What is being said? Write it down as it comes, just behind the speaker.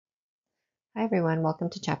Hi everyone, welcome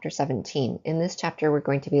to Chapter 17. In this chapter, we're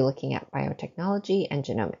going to be looking at biotechnology and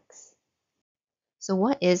genomics. So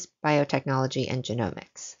what is biotechnology and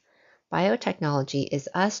genomics? Biotechnology is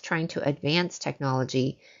us trying to advance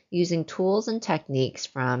technology using tools and techniques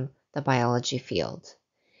from the biology field.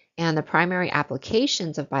 And the primary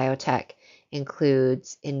applications of biotech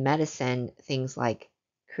includes in medicine, things like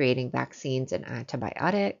creating vaccines and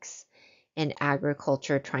antibiotics, in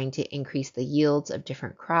agriculture, trying to increase the yields of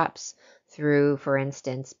different crops through, for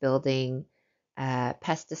instance, building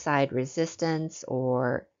pesticide resistance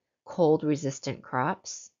or cold resistant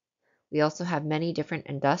crops. We also have many different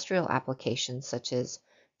industrial applications such as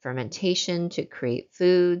fermentation to create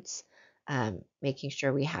foods, making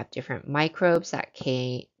sure we have different microbes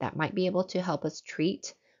that might be able to help us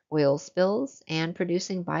treat oil spills, and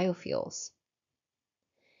producing biofuels.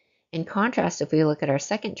 In contrast, if we look at our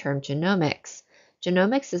second term, genomics,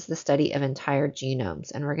 genomics is the study of entire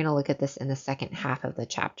genomes, and we're going to look at this in the second half of the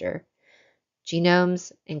chapter.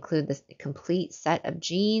 Genomes include the complete set of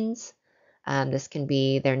genes. This can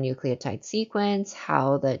be their nucleotide sequence,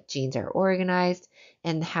 how the genes are organized,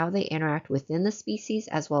 and how they interact within the species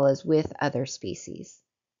as well as with other species.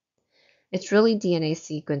 It's really DNA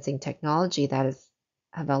sequencing technology that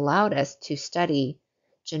have allowed us to study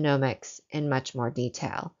genomics in much more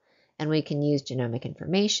detail. And we can use genomic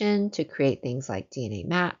information to create things like DNA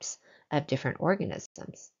maps of different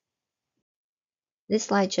organisms. This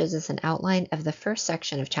slide shows us an outline of the first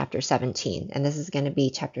section of Chapter 17, and this is going to be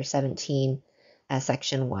Chapter 17,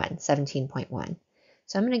 Section 1, 17.1.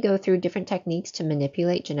 So I'm going to go through different techniques to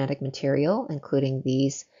manipulate genetic material, including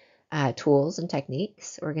these tools and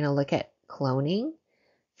techniques. We're going to look at cloning,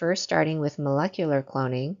 first starting with molecular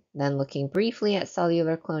cloning, then looking briefly at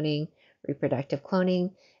cellular cloning, reproductive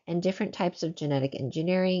cloning, and different types of genetic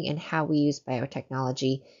engineering and how we use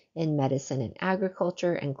biotechnology in medicine and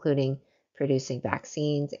agriculture, including producing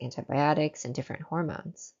vaccines, antibiotics, and different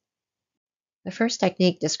hormones. The first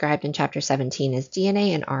technique described in Chapter 17 is DNA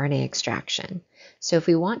and RNA extraction. So if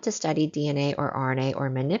we want to study DNA or RNA or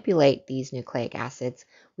manipulate these nucleic acids,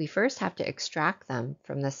 we first have to extract them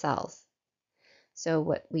from the cells. So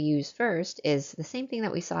what we use first is the same thing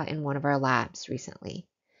that we saw in one of our labs recently.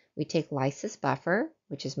 We take lysis buffer,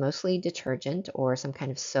 which is mostly detergent or some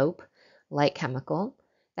kind of soap-like chemical,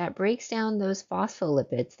 that breaks down those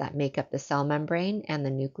phospholipids that make up the cell membrane and the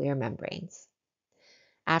nuclear membranes.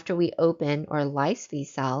 After we open or lyse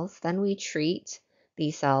these cells, then we treat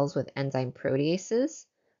these cells with enzyme proteases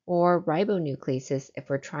or ribonucleases if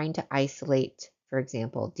we're trying to isolate, for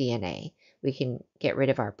example, DNA. We can get rid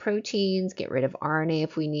of our proteins, get rid of RNA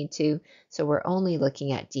if we need to, so we're only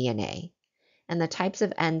looking at DNA. And the types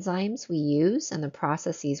of enzymes we use and the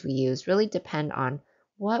processes we use really depend on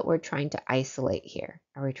what we're trying to isolate here.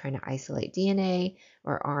 Are we trying to isolate DNA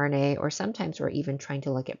or RNA, or sometimes we're even trying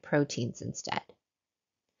to look at proteins instead.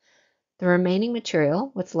 The remaining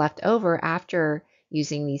material, what's left over after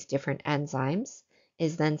using these different enzymes,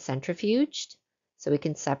 is then centrifuged, so we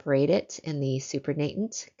can separate it in the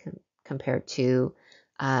supernatant compared to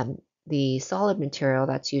the solid material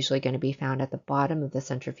that's usually going to be found at the bottom of the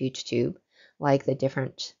centrifuge tube, like the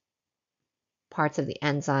different parts of the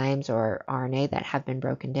enzymes or RNA that have been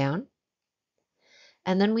broken down.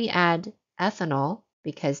 And then we add ethanol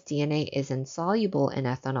because DNA is insoluble in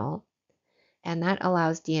ethanol, and that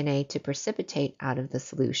allows DNA to precipitate out of the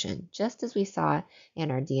solution, just as we saw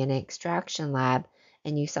in our DNA extraction lab,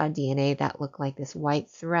 and you saw DNA that looked like this white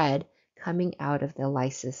thread coming out of the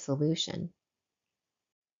lysis solution.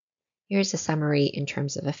 Here's a summary in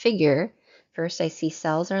terms of a figure. First, I see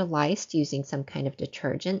cells are lysed using some kind of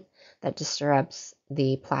detergent that disrupts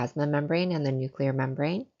the plasma membrane and the nuclear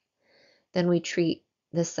membrane. Then we treat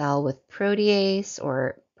the cell with protease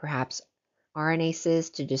or perhaps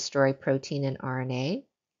RNases to destroy protein and RNA.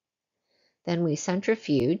 Then we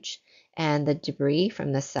centrifuge, and the debris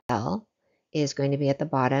from the cell is going to be at the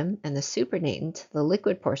bottom, and the supernatant, the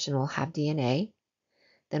liquid portion, will have DNA.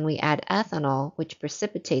 Then we add ethanol, which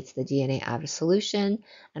precipitates the DNA out of solution,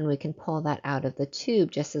 and we can pull that out of the tube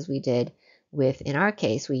just as we did with, in our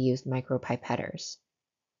case, we used micropipetters.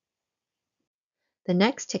 The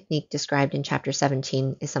next technique described in Chapter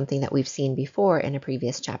 17 is something that we've seen before in a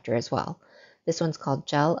previous chapter as well. This one's called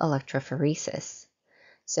gel electrophoresis.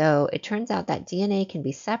 So it turns out that DNA can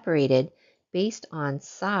be separated based on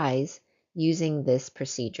size using this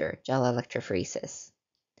procedure, gel electrophoresis.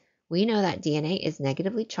 We know that DNA is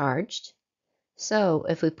negatively charged, so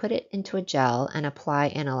if we put it into a gel and apply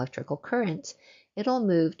an electrical current, it'll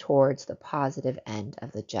move towards the positive end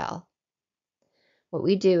of the gel. What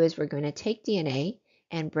we do is we're going to take DNA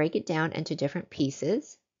and break it down into different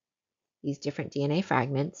pieces, these different DNA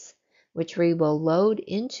fragments. which we will load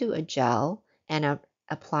into a gel and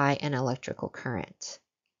apply an electrical current.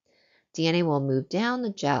 DNA will move down the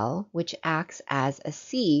gel, which acts as a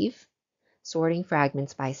sieve, sorting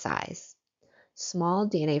fragments by size. Small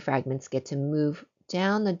DNA fragments get to move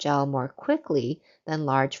down the gel more quickly than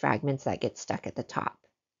large fragments that get stuck at the top.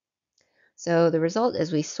 So the result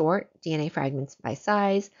is we sort DNA fragments by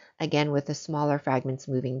size, again with the smaller fragments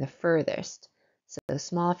moving the furthest. So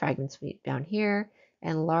small fragments would be down here,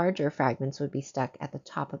 and larger fragments would be stuck at the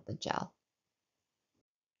top of the gel.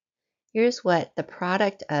 Here's what the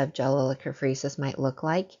product of gel electrophoresis might look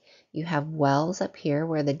like. You have wells up here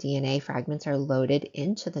where the DNA fragments are loaded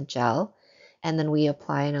into the gel, and then we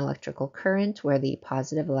apply an electrical current where the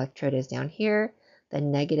positive electrode is down here, the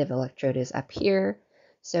negative electrode is up here.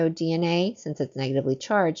 So DNA, since it's negatively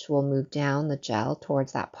charged, will move down the gel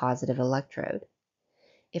towards that positive electrode.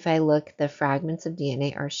 If I look, the fragments of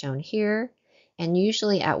DNA are shown here, and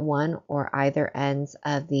usually at one or either ends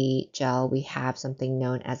of the gel, we have something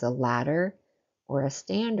known as a ladder or a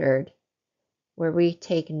standard, where we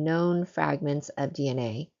take known fragments of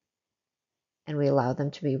DNA and we allow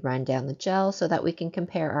them to be run down the gel so that we can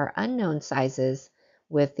compare our unknown sizes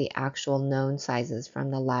with the actual known sizes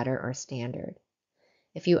from the ladder or standard.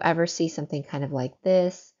 If you ever see something kind of like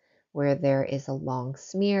this, where there is a long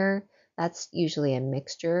smear, that's usually a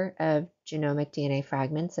mixture of genomic DNA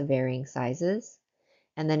fragments of varying sizes.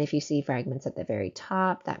 And then if you see fragments at the very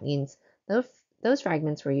top, that means those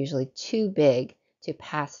fragments were usually too big to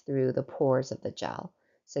pass through the pores of the gel.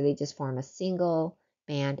 So they just form a single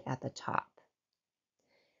band at the top.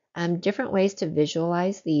 Different ways to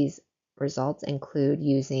visualize these results include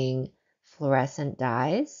using fluorescent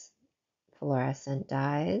dyes.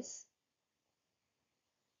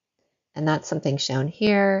 And that's something shown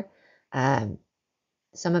here.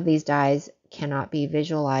 Some of these dyes cannot be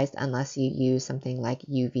visualized unless you use something like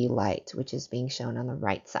UV light, which is being shown on the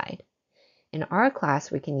right side. In our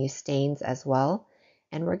class, we can use stains as well,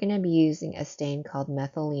 and we're going to be using a stain called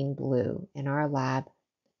methylene blue in our lab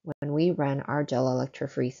when we run our gel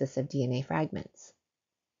electrophoresis of DNA fragments.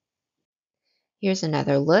 Here's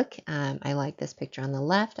another look. I like this picture on the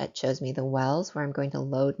left. It shows me the wells where I'm going to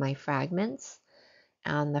load my fragments.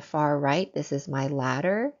 On the far right, this is my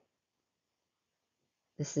ladder.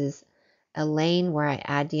 This is a lane where I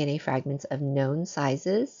add DNA fragments of known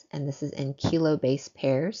sizes, and this is in kilo base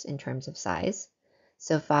pairs in terms of size.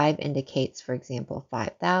 So 5 indicates, for example,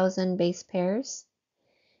 5,000 base pairs.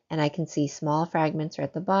 And I can see small fragments are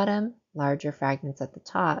at the bottom, larger fragments at the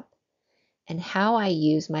top. And how I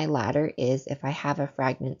use my ladder is if I have a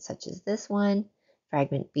fragment such as this one,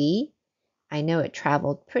 fragment B, I know it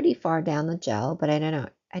traveled pretty far down the gel, but I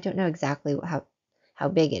don't know exactly how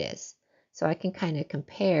big it is. So I can kind of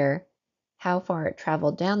compare how far it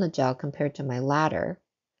traveled down the gel compared to my ladder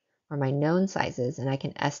or my known sizes, and I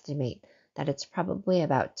can estimate that it's probably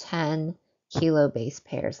about 10 kilo base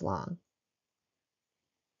pairs long.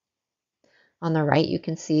 On the right, you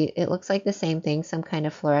can see it looks like the same thing. Some kind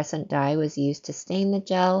of fluorescent dye was used to stain the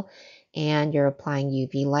gel, and you're applying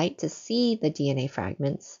UV light to see the DNA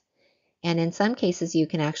fragments. And in some cases, you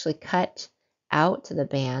can actually cut out the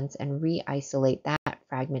bands and re-isolate that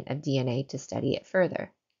fragment of DNA to study it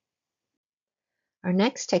further. Our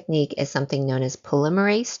next technique is something known as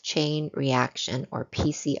polymerase chain reaction, or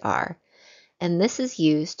PCR. And this is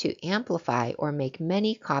used to amplify or make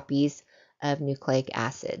many copies of nucleic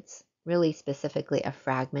acids, really specifically a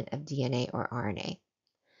fragment of DNA or RNA.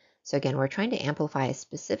 So again, we're trying to amplify a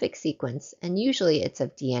specific sequence, and usually it's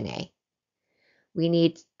of DNA. We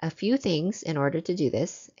need a few things in order to do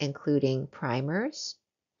this, including primers.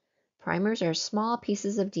 Primers are small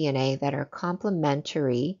pieces of DNA that are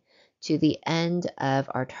complementary to the end of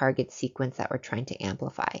our target sequence that we're trying to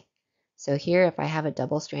amplify. So here, if I have a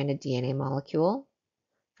double-stranded DNA molecule,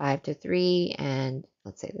 5 to 3, and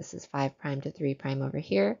let's say this is 5' to 3' over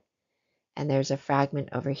here, and there's a fragment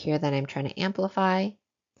over here that I'm trying to amplify,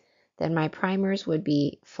 then my primers would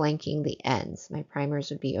be flanking the ends. My primers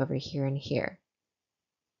would be over here and here.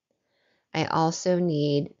 I also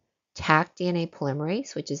need Taq DNA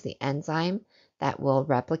polymerase, which is the enzyme that will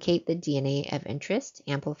replicate the DNA of interest,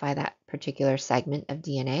 amplify that particular segment of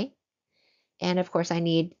DNA. And of course, I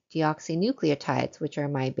need deoxynucleotides, which are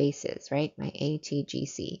my bases, right? My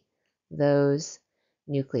ATGC. Those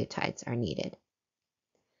nucleotides are needed.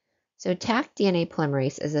 So Taq DNA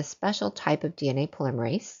polymerase is a special type of DNA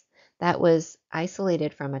polymerase that was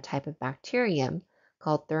isolated from a type of bacterium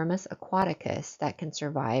called Thermus aquaticus that can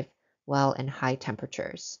survive well in high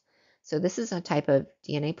temperatures. So this is a type of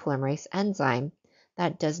DNA polymerase enzyme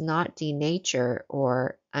that does not denature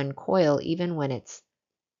or uncoil even when it's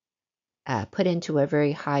put into a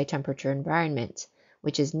very high temperature environment,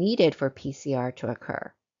 which is needed for PCR to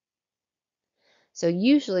occur. So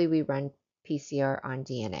usually we run PCR on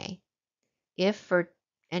DNA. If for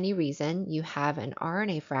any reason you have an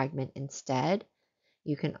RNA fragment instead,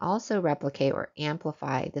 you can also replicate or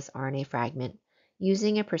amplify this RNA fragment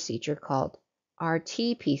using a procedure called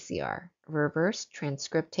RT-PCR, reverse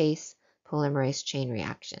transcriptase polymerase chain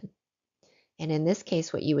reaction. And in this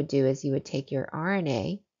case, what you would do is you would take your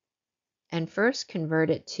RNA and first convert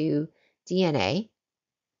it to DNA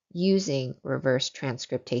using reverse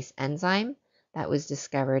transcriptase enzyme that was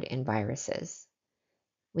discovered in viruses.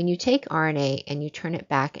 When you take RNA and you turn it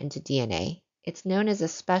back into DNA, it's known as a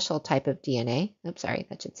special type of DNA,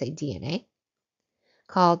 DNA,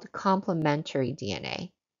 called complementary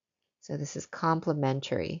DNA. So this is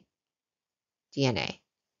complementary DNA.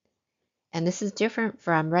 And this is different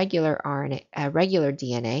from regular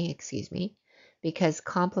DNA, because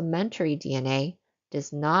complementary DNA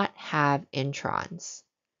does not have introns.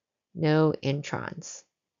 No introns.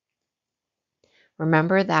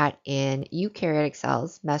 Remember that in eukaryotic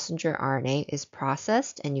cells, messenger RNA is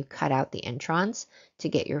processed and you cut out the introns to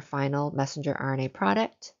get your final messenger RNA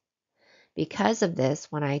product. Because of this,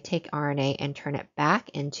 when I take RNA and turn it back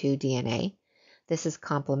into DNA, this is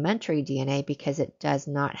complementary DNA because it does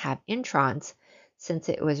not have introns since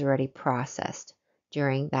it was already processed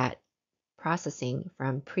during that processing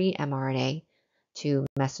from pre-mRNA to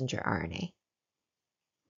messenger RNA.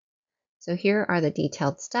 So here are the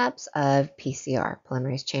detailed steps of PCR,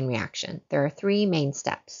 polymerase chain reaction. There are three main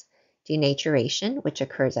steps. Denaturation, which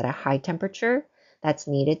occurs at a high temperature, that's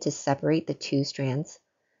needed to separate the two strands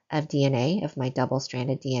of DNA, of my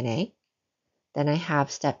double-stranded DNA. Then I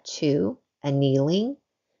have step 2, annealing,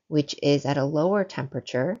 which is at a lower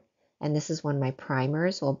temperature, and this is when my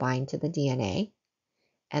primers will bind to the DNA.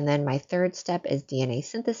 And then my third step is DNA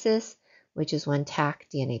synthesis, which is when Taq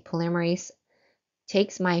DNA polymerase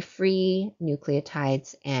takes my free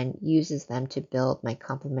nucleotides and uses them to build my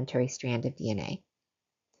complementary strand of DNA.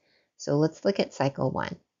 So let's look at cycle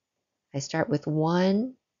 1. I start with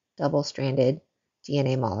one double-stranded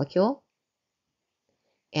DNA molecule,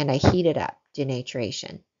 and I heat it up,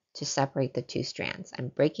 denaturation, to separate the two strands. I'm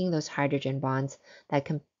breaking those hydrogen bonds that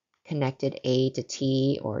connected A to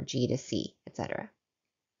T or G to C, etc.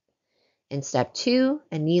 In step 2,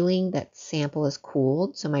 annealing, that sample is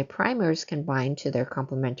cooled, so my primers can bind to their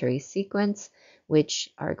complementary sequence, which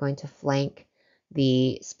are going to flank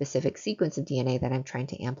the specific sequence of DNA that I'm trying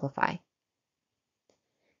to amplify.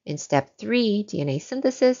 In step 3, DNA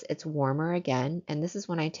synthesis, it's warmer again, and this is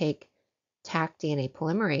when I take Taq DNA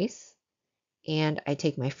polymerase, and I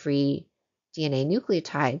take my free DNA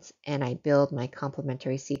nucleotides, and I build my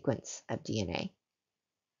complementary sequence of DNA.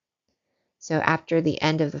 So after the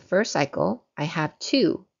end of the first cycle, I have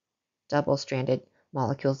 2 double-stranded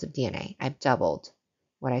molecules of DNA. I've doubled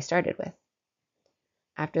what I started with.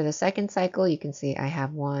 After the second cycle, you can see I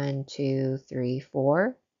have 1, 2, 3,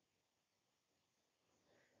 4.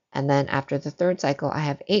 And then after the third cycle, I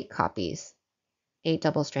have 8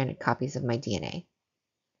 double-stranded copies of my DNA.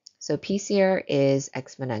 So PCR is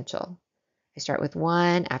exponential. I start with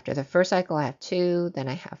 1. After the first cycle, I have 2. Then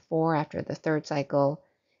I have 4 after the third cycle,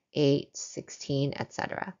 8, 16,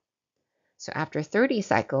 etc. So after 30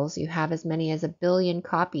 cycles, you have as many as 1 billion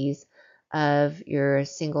copies of your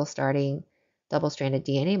single starting double-stranded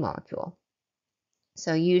DNA molecule.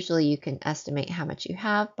 So usually you can estimate how much you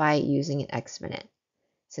have by using an exponent.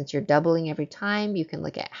 Since you're doubling every time, you can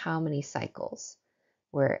look at how many cycles,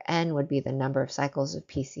 where n would be the number of cycles of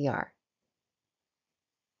PCR.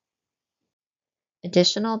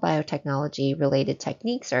 Additional biotechnology-related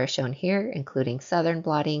techniques are shown here, including southern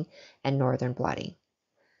blotting and northern blotting.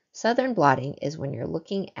 Southern blotting is when you're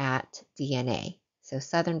looking at DNA. So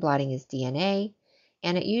southern blotting is DNA,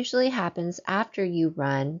 and it usually happens after you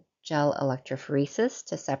run gel electrophoresis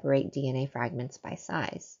to separate DNA fragments by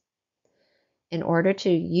size. In order to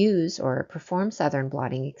use or perform southern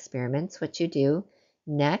blotting experiments, what you do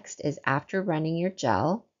next is after running your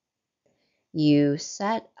gel, you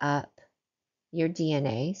set up your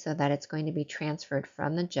DNA so that it's going to be transferred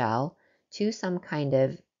from the gel to some kind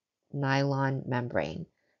of nylon membrane.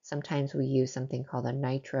 Sometimes we use something called a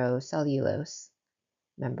nitrocellulose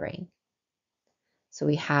membrane. So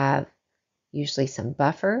we have usually some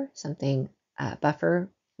buffer, buffer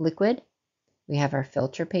liquid. We have our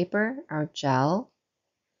filter paper, our gel,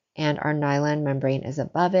 and our nylon membrane is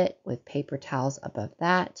above it with paper towels above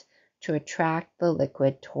that to attract the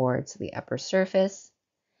liquid towards the upper surface,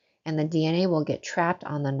 and the DNA will get trapped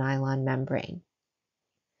on the nylon membrane.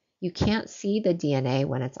 You can't see the DNA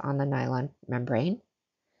when it's on the nylon membrane,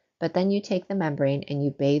 but then you take the membrane and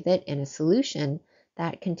you bathe it in a solution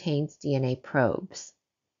that contains DNA probes.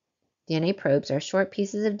 DNA probes are short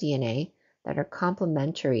pieces of DNA that are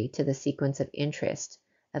complementary to the sequence of interest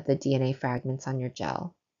of the DNA fragments on your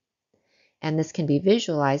gel. And this can be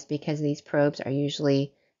visualized because these probes are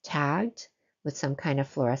usually tagged with some kind of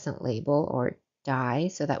fluorescent label or dye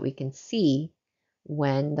so that we can see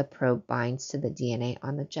when the probe binds to the DNA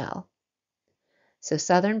on the gel. So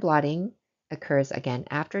southern blotting occurs again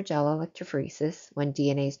after gel electrophoresis when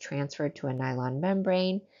DNA is transferred to a nylon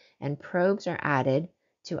membrane and probes are added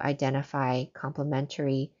to identify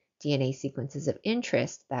complementary DNA sequences of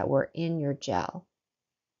interest that were in your gel.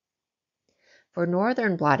 For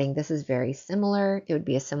northern blotting, this is very similar. It would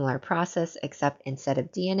be a similar process, except instead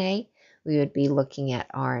of DNA, we would be looking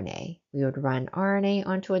at RNA. We would run RNA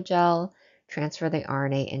onto a gel, transfer the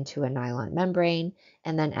RNA into a nylon membrane,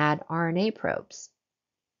 and then add RNA probes.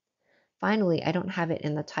 Finally, I don't have it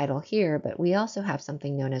in the title here, but we also have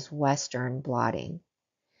something known as Western blotting.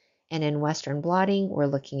 And in Western blotting, we're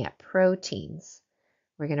looking at proteins.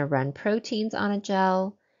 We're going to run proteins on a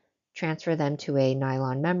gel, transfer them to a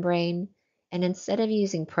nylon membrane, and instead of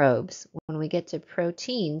using probes, when we get to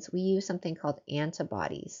proteins, we use something called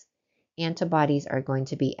antibodies. Antibodies are going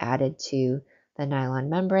to be added to the nylon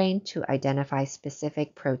membrane to identify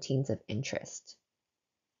specific proteins of interest.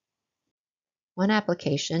 One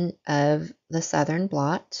application of the southern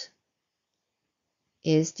blot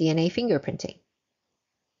is DNA fingerprinting.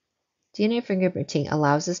 DNA fingerprinting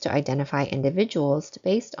allows us to identify individuals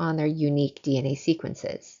based on their unique DNA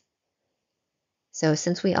sequences. So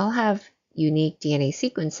since we all have unique DNA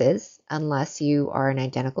sequences, unless you are an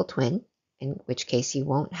identical twin, in which case you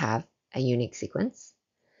won't have a unique sequence.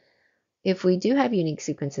 If we do have unique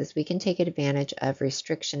sequences, we can take advantage of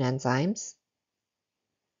restriction enzymes,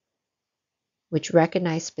 which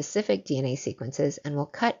recognize specific DNA sequences and will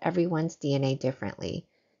cut everyone's DNA differently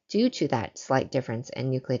due to that slight difference in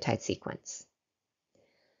nucleotide sequence.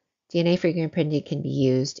 DNA fingerprinting can be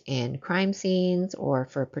used in crime scenes or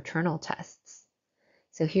for paternal tests.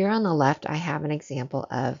 So here on the left, I have an example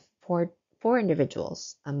of four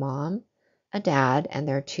individuals, a mom, a dad, and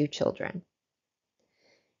their 2 children.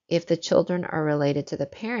 If the children are related to the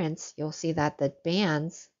parents, you'll see that the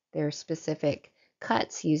bands, their specific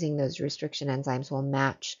cuts using those restriction enzymes will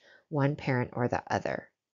match one parent or the other.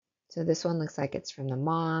 So this one looks like it's from the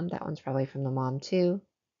mom. That one's probably from the mom too.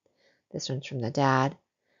 This one's from the dad.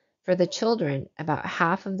 For the children, about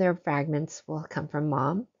half of their fragments will come from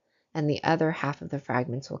mom, and the other half of the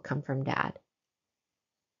fragments will come from dad.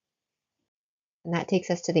 And that takes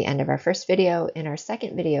us to the end of our first video. In our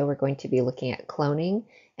second video, we're going to be looking at cloning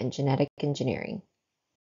and genetic engineering.